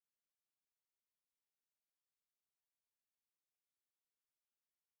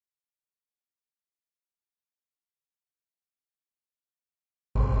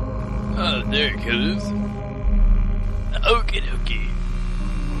there it goes. Okay.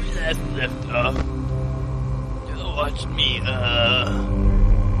 We last left off. Y'all watched me,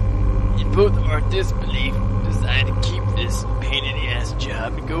 in both of our disbelief, decide to keep this pain in the ass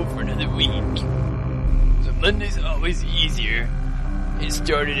job and go for another week. So Monday's always easier. It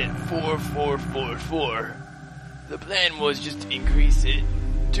started at 4,444. The plan was just to increase it,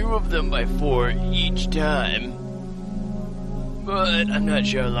 2 of them by 4 each time. But I'm not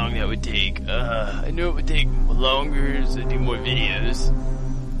sure how long that would take. I know it would take longer to do more videos.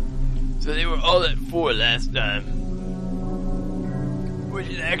 So they were all at 4 last time. Which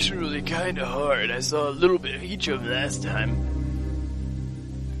is actually really kinda hard. I saw a little bit of each of them last time.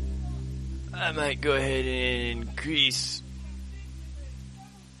 I might go ahead and increase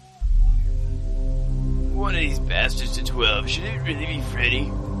one of these bastards to 12. Should it really be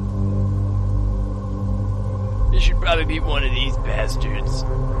Freddy? It should probably be one of these bastards.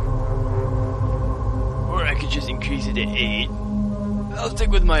 Or I could just increase it to 8. I'll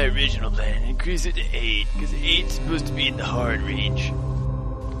stick with my original plan, increase it to 8, because 8's supposed to be in the hard range.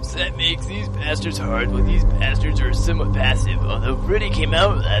 So that makes these bastards hard, while these bastards are somewhat passive, although Freddy came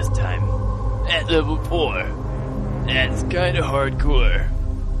out last time, at level 4. That's kinda hardcore.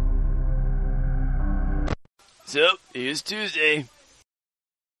 So, here's Tuesday.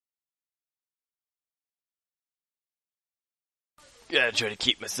 Gotta try to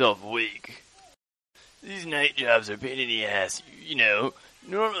keep myself awake. These night jobs are a pain in the ass. You know,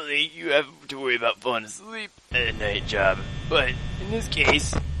 normally you have to worry about falling asleep at a night job. But in this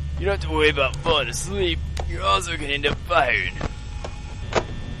case, you don't have to worry about falling asleep. You're also gonna end up fired.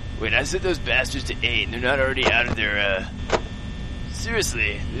 Wait, I set those bastards to 8 and they're not already out of their,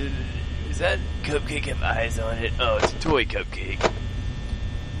 seriously. Does that cupcake have eyes on it? Oh, it's a toy cupcake.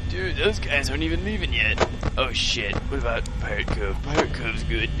 Dude, those guys aren't even leaving yet. Oh shit, what about Pirate Cove? Pirate Cove's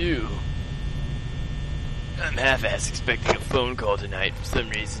good too. I'm half-ass expecting a phone call tonight for some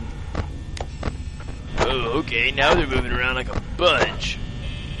reason. Oh, okay, now they're moving around like a bunch.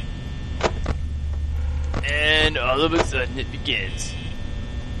 And all of a sudden it begins.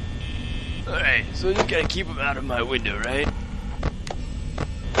 Alright, so I just gotta keep them out of my window, right?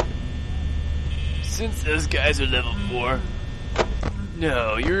 Since those guys are level 4.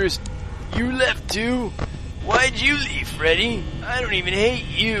 No, you left too? Why'd you leave, Freddy? I don't even hate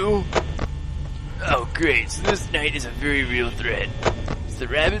you. Oh, great. So this night is a very real threat. If the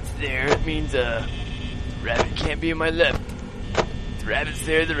rabbit's there, it means, the rabbit can't be in my left. If the rabbit's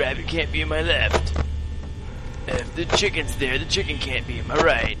there, the rabbit can't be in my left. If the chicken's there, the chicken can't be in my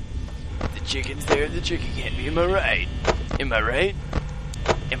right. If the chicken's there, the chicken can't be in my right. Am I right?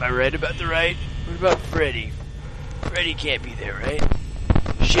 Am I right about the right? What about Freddy? Freddy can't be there, right?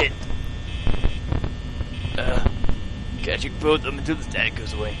 Shit. Gotta check both of them until the static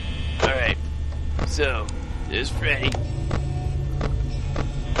goes away. Alright. So, there's Freddy.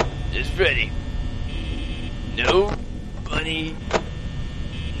 There's Freddy. No bunny.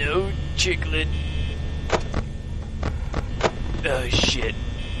 No chicklet. Oh shit.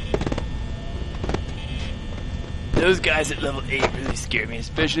 Those guys at level 8 really scare me,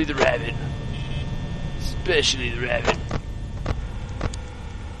 especially the rabbit. Especially the rabbit.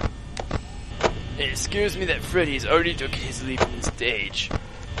 And it scares me that Freddy's already took his leap from the stage.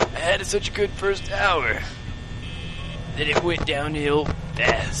 I had such a good first hour. Then it went downhill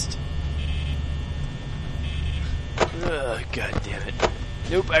fast. Oh, god damn it.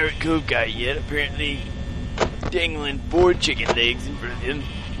 No Pirate Cove guy yet, apparently dangling 4 chicken legs in front of him.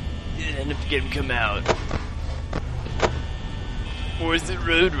 Didn't end up to get him come out. Or is it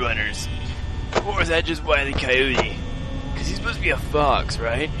Roadrunners? Or is that just Wile E. Coyote? Because he's supposed to be a fox,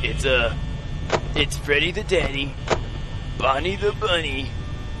 right? It's Freddy the Daddy, Bonnie the Bunny,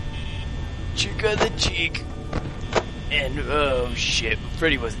 Chica the Cheek, and oh shit,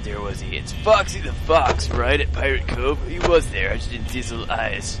 Freddy wasn't there, was he? It's Foxy the Fox, right, at Pirate Cove? He was there, I just didn't see his little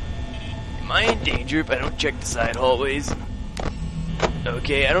eyes. Am I in danger if I don't check the side hallways?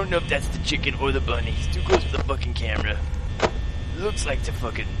 Okay, I don't know if that's the chicken or the bunny. He's too close to the fucking camera. It looks like the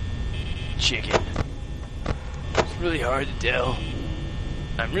fucking chicken. It's really hard to tell.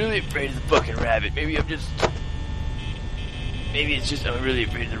 I'm really afraid of the fucking rabbit. Maybe it's just I'm really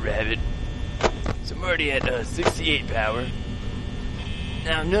afraid of the rabbit. So I'm already at 68 power.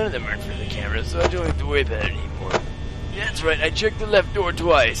 Now none of them are in front of the camera, so I don't have to worry about it anymore. Yeah, that's right, I checked the left door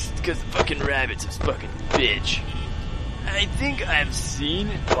twice, because the fucking rabbit's a fucking bitch. I think I've seen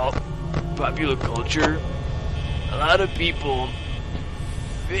in popular culture, a lot of people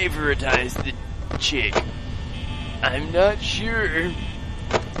favoritize the chick. I'm not sure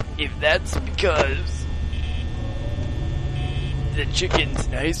if that's because the chicken's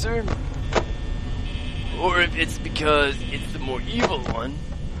nicer, or if it's because it's the more evil one,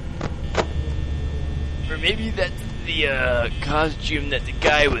 or maybe that's the costume that the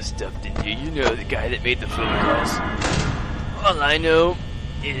guy was stuffed into. You know, the guy that made the phone calls. All I know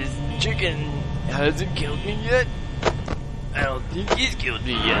is the chicken hasn't killed me yet. I don't think he's killed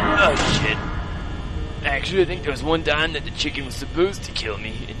me yet. Oh shit. Actually, I think there was one time that the chicken was supposed to kill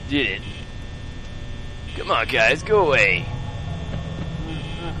me and didn't. Come on, guys, go away.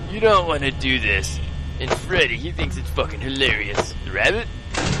 You don't want to do this. And Freddy, he thinks it's fucking hilarious. The rabbit?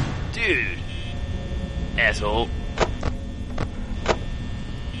 Dude. Asshole.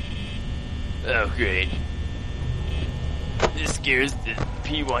 Oh, great. This scares the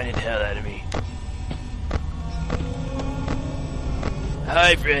pee-whining hell out of me.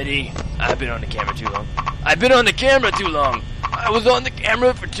 Hi, Freddy. I've been on the camera too long. I've been on the camera too long. I was on the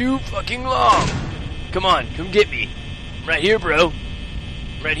camera for too fucking long. Come on, come get me. I'm right here, bro.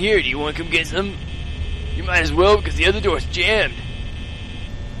 I'm right here. Do you want to come get some? You might as well, because the other door's jammed.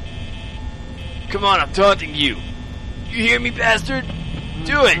 Come on, I'm taunting you. You hear me, bastard?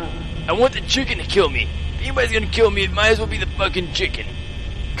 Do it. I want the chicken to kill me. If anybody's gonna kill me, it might as well be the fucking chicken.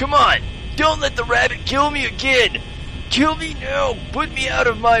 Come on. Don't let the rabbit kill me again. Kill me now! Put me out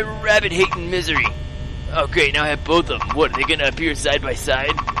of my rabbit-hating misery! Oh great, now I have both of them. What, are they gonna appear side by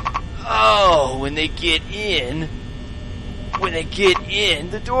side? Oh, when they get in,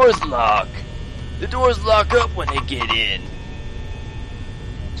 the doors lock. The doors lock up when they get in.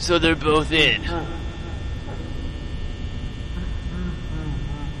 So they're both in.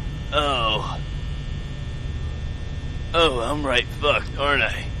 Oh. Oh, I'm right fucked, aren't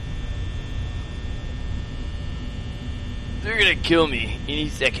I? They're gonna kill me any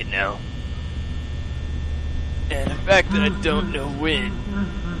second now. And the fact that I don't know when,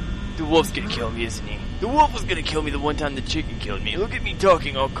 the wolf's gonna kill me, isn't he? The wolf was gonna kill me the one time the chicken killed me. Look at me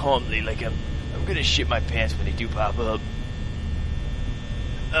talking all calmly like I'm gonna shit my pants when they do pop up.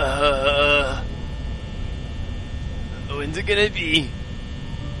 When's it gonna be?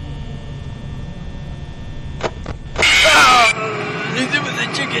 It was a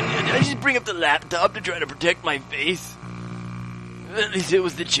chicken. Did I just bring up the laptop to try to protect my face? At least it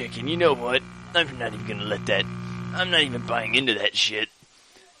was the chicken. You know what? I'm not even gonna let that. I'm not even buying into that shit.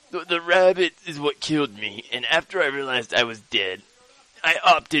 The rabbit is what killed me, and after I realized I was dead, I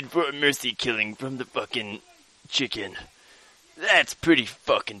opted for a mercy killing from the fucking chicken. That's pretty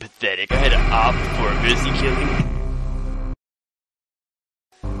fucking pathetic. I had to opt for a mercy killing.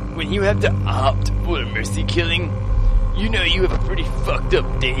 When you have to opt for a mercy killing, you know you have a pretty fucked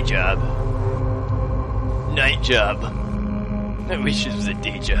up day job. Night job. I wish this was a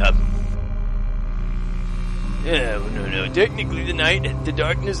day job. Oh, no. Technically, the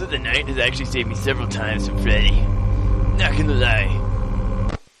darkness of the night has actually saved me several times from Freddy. Not gonna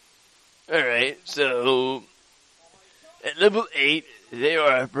lie. Alright, so at level 8, there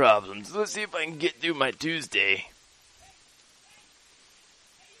are problems. Let's see if I can get through my Tuesday.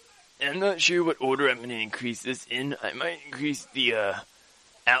 I'm not sure what order I'm gonna increase this in. I might increase the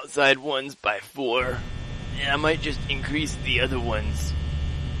outside ones by 4. And I might just increase the other ones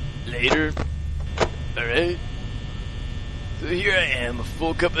later. Alright? So here I am, a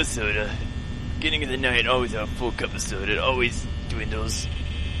full cup of soda. Beginning of the night, always have a full cup of soda. It always dwindles.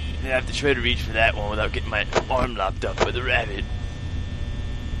 And I have to try to reach for that one without getting my arm lopped up by the rabbit.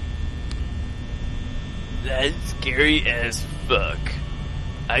 That's scary as fuck.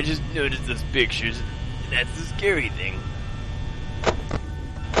 I just noticed those pictures, and that's the scary thing.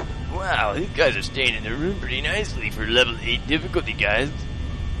 Wow, these guys are staying in their room pretty nicely for level 8 difficulty, guys.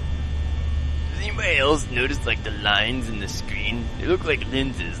 Does anybody else notice, like, the lines in the screen? They look like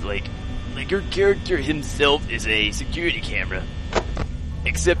lenses, like your character himself is a security camera.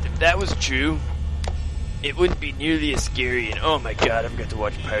 Except if that was true, it wouldn't be nearly as scary, and oh my god, I forgot to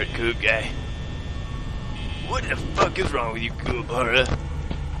watch Pirate Cove Guy. What the fuck is wrong with you, Kuwabara?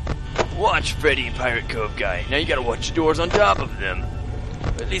 Watch Freddy and Pirate Cove Guy. Now you gotta watch the doors on top of them.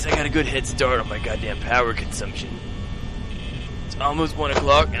 But at least I got a good head start on my goddamn power consumption. It's almost 1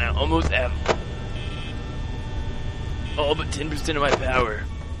 o'clock and I almost have all but 10% of my power.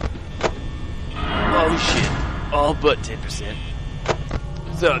 Oh shit. All but 10%.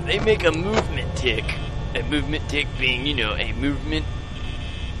 So they make a movement tick. A movement tick being, you know, a movement.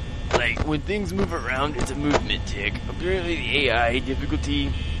 Like when things move around, it's a movement tick. Apparently the AI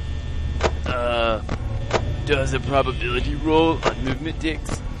difficulty does a probability roll on movement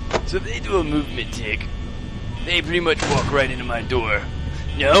ticks. So if they do a movement tick, they pretty much walk right into my door.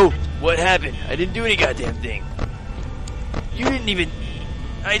 No, what happened? I didn't do any goddamn thing. You didn't even...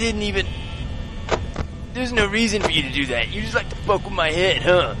 I didn't even... There's no reason for you to do that. You just like to fuck with my head,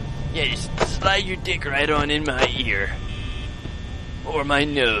 huh? Yeah, just slide your dick right on in my ear. Or my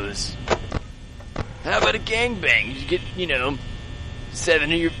nose. How about a gangbang? You get,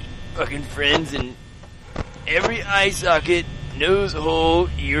 7 of your fucking friends and every eye socket, nose hole,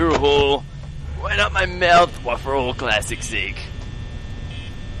 ear hole. Why not my mouth? Well, for old classic's sake.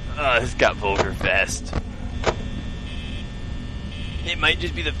 This got vulgar fast. It might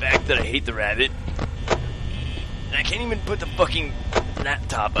just be the fact that I hate the rabbit. And I can't even put the fucking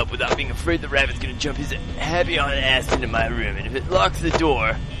laptop up without being afraid the rabbit's gonna jump his happy on ass into my room. And if it locks the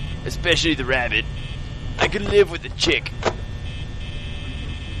door, especially the rabbit, I could live with the chick.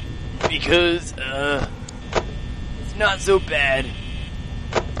 Because, it's not so bad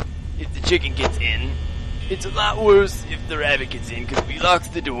if the chicken gets in. It's a lot worse if the rabbit gets in, because if he locks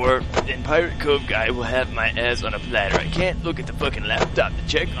the door, then Pirate Cove guy will have my ass on a platter. I can't look at the fucking laptop to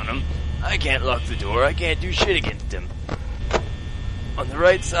check on him. I can't lock the door. I can't do shit against him. On the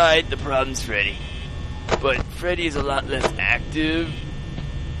right side, the problem's Freddy. But Freddy is a lot less active.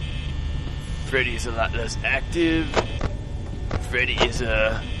 Freddy is,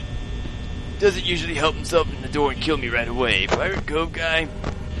 doesn't usually help himself in the door and kill me right away. Pirate Cove guy,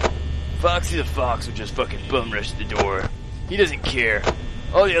 Foxy the Fox will just fucking bum rush the door. He doesn't care.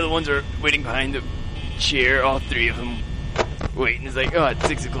 All the other ones are waiting behind the chair, all 3 of them waiting. It's like, at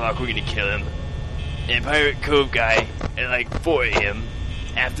 6 o'clock we're gonna kill him. And Pirate Cove guy, at like 4 a.m.,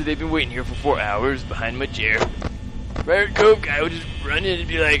 after they've been waiting here for 4 hours behind my chair, Pirate Cove guy will just run in and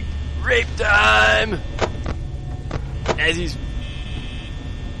be like, rape time! As he's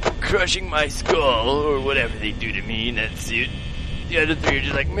crushing my skull, or whatever they do to me in that suit. The other 3 are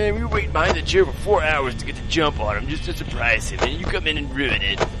just like, man, we were waiting behind the chair for 4 hours to get the jump on him just to surprise him, and you come in and ruin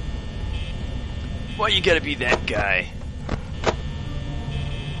it. Why you gotta be that guy?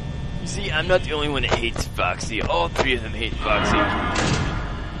 You see, I'm not the only one that hates Foxy. All 3 of them hate Foxy.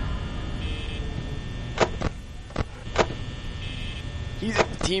 He's a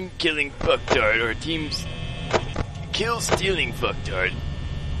team-killing fucktard, or a team's kill-stealing fucktard.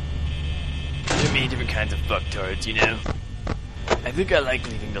 There are many different kinds of fucktards, I think I like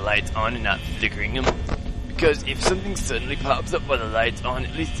leaving the lights on and not flickering them. Because if something suddenly pops up while the light's on,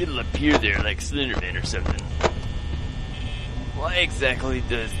 at least it'll appear there like Slenderman or something. Why exactly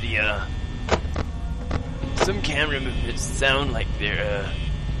does some camera movements sound like they're,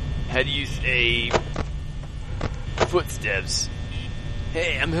 how do you say, footsteps?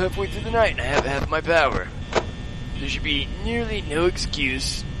 Hey, I'm halfway through the night and I have half my power. There should be nearly no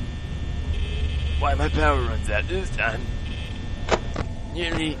excuse why my power runs out this time.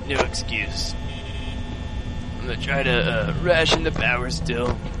 Nearly no excuse. I'm gonna try to ration the power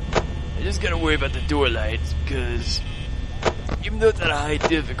still. I just gotta worry about the door lights, because even though it's at a high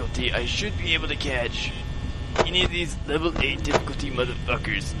difficulty, I should be able to catch any of these level 8 difficulty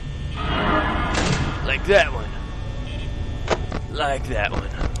motherfuckers. Like that one. Like that one.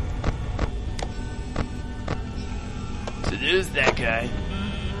 So there's that guy.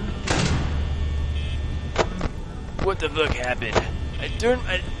 What the fuck happened?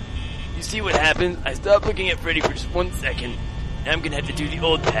 You see what happens? I stopped looking at Freddy for just 1 second. Now I'm gonna have to do the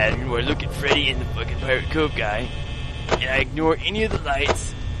old pattern where I look at Freddy and the fucking Pirate Cove guy, and I ignore any of the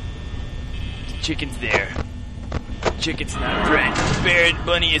lights. The chicken's there. The chicken's not a threat. Barrett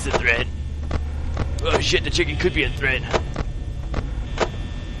Bunny is a threat. Oh shit, the chicken could be a threat.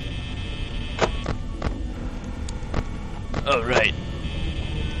 Oh right.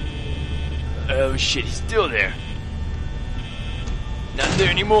 Oh shit, he's still there. Not there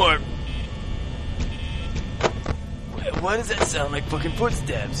anymore. Why does that sound like fucking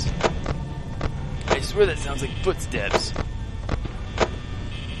footsteps? I swear that sounds like footsteps.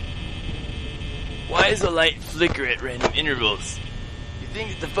 Why does the light flicker at random intervals? You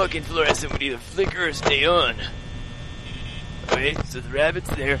think that the fucking fluorescent would either flicker or stay on. Okay, so the rabbit's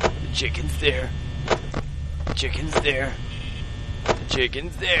there, the chicken's there, the chicken's there, the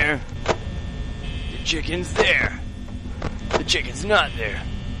chicken's there, the chicken's there. The chicken's not there.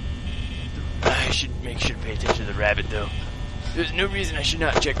 I should make sure to pay attention to the rabbit, though. There's no reason I should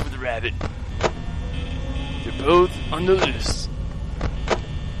not check for the rabbit. They're both on the loose.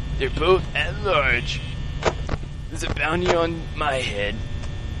 They're both at large. There's a bounty on my head,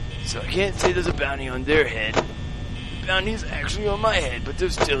 so I can't say there's a bounty on their head. The bounty's actually on my head, but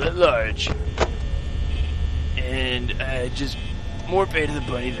they're still at large. And just more pay to the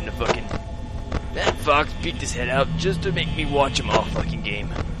bunny than the fucking... That fox peeked his head out just to make me watch him all fucking game.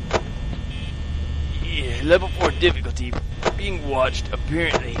 Yeah, level 4 difficulty, being watched,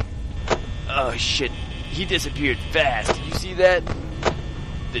 apparently. Oh shit, he disappeared fast. Did you see that?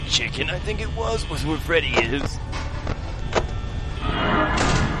 The chicken, I think it was where Freddy is.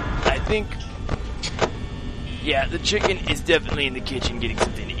 I think Yeah, the chicken is definitely in the kitchen getting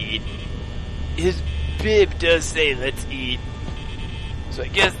something to eat. His bib does say let's eat, so I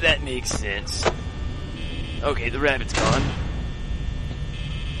guess that makes sense. Okay, the rabbit's gone.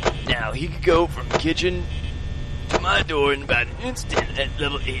 Now, he could go from the kitchen to my door in about an instant at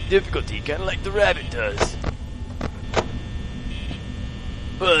level 8 difficulty, kind of like the rabbit does.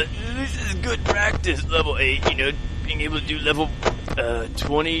 But this is good practice, level 8, you know, being able to do level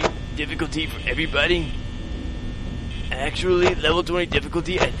 20 difficulty for everybody. Actually, level 20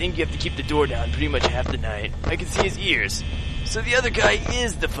 difficulty, I think you have to keep the door down pretty much half the night. I can see his ears. So the other guy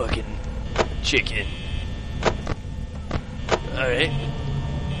is the fucking chicken. Alright.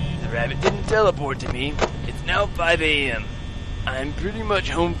 The rabbit didn't teleport to me. It's now 5 a.m. I'm pretty much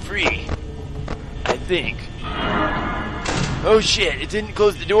home free. I think. Oh shit, it didn't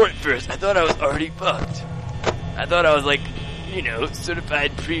close the door at first. I thought I was already fucked. I thought I was like, you know,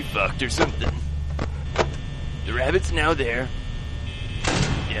 certified pre-fucked or something. The rabbit's now there.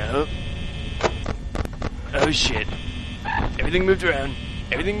 Yup. Oh shit. Everything moved around.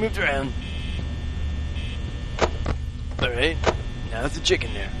 Everything moved around. Alright. Now it's the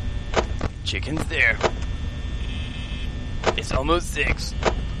chicken there. Chicken's there. It's almost 6.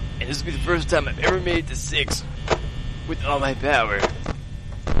 And this will be the first time I've ever made it to 6 with all my power.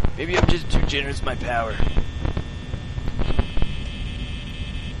 Maybe I'm just too generous with my power.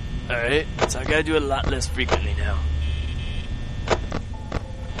 Alright, so I gotta do a lot less frequently now.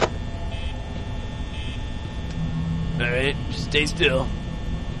 Alright, just stay still.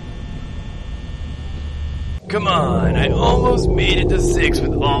 Come on, I almost made it to 6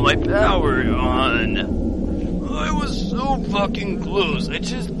 with all my power on. I was so fucking close. I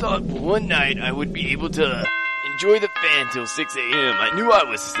just thought one night I would be able to enjoy the fan till 6 a.m. I knew I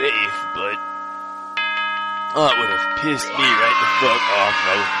was safe, but oh, it would have pissed me right the fuck off if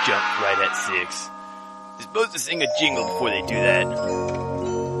I was jumped right at 6. They're supposed to sing a jingle before they do that.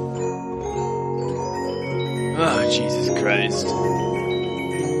 Oh, Jesus Christ.